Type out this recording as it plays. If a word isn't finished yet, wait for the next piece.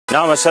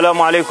نعم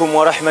السلام عليكم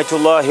ورحمة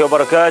الله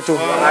وبركاته.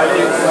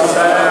 وعليكم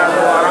السلام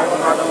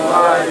ورحمة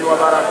الله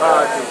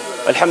وبركاته.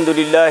 الحمد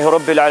لله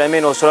رب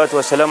العالمين والصلاة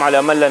والسلام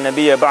على من لا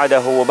نبي بعده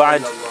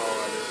وبعد.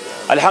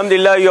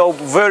 Alhamdulillah, you are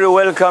very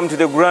welcome to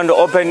the grand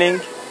opening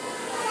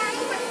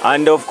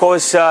and of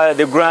course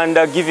the grand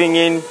giving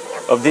in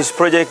of this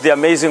project, the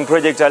amazing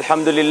project,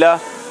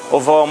 Alhamdulillah,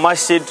 of our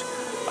masjid.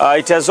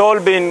 It has all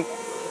been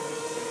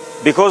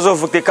because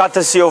of the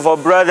courtesy of our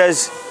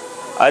brothers,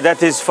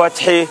 that is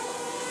Fathi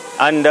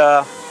and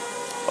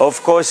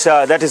of course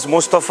that is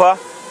Mostafa,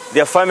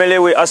 their family.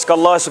 We ask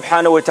Allah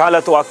subhanahu wa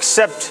ta'ala to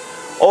accept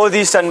all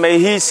this and may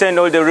He send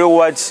all the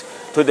rewards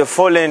to the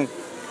fallen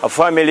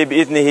family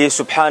bi'idhnihi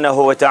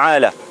subhanahu wa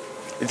ta'ala.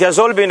 It has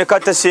all been a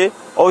courtesy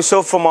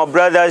also from our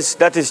brothers,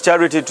 that is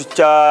charity to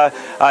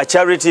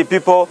charity,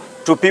 people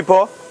to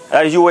people,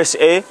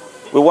 USA.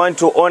 We want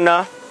to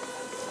honor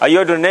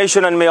your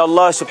donation and may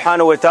Allah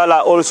subhanahu wa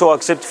ta'ala also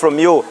accept from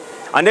you.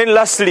 And then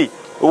lastly,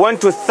 we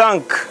want to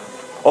thank,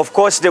 of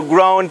course, the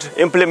ground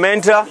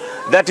implementer,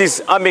 that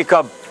is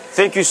Amicab.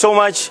 Thank you so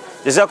much.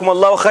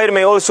 Jazakumullahu khair.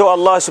 May also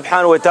Allah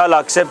subhanahu wa ta'ala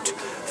accept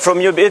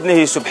from you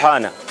bi'idhnihi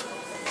subhanahu.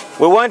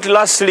 We want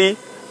lastly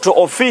to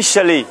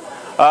officially,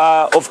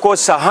 of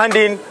course, hand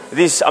in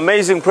this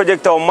amazing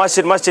project of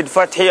Masjid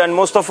Fathi and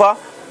Mostafa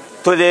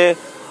to the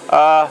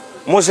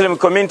Muslim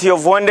community of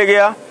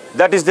Wandegeya.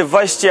 That is the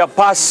vice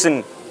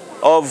chairperson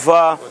of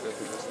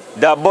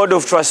the board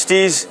of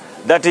trustees,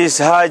 that is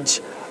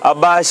Hajj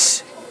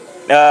Abbas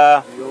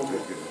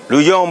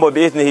Luyombo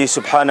bi'idhnihi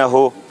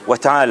subhanahu wa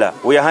ta'ala.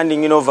 We are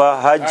handing in over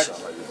Hajj.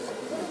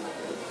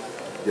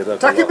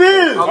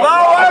 Takbir!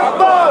 Allahu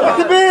Akbar!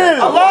 Takbir!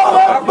 Allahu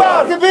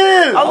Akbar!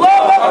 Takbir!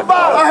 Allahu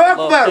Akbar! Allahu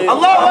Akbar!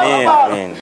 Allahu Akbar!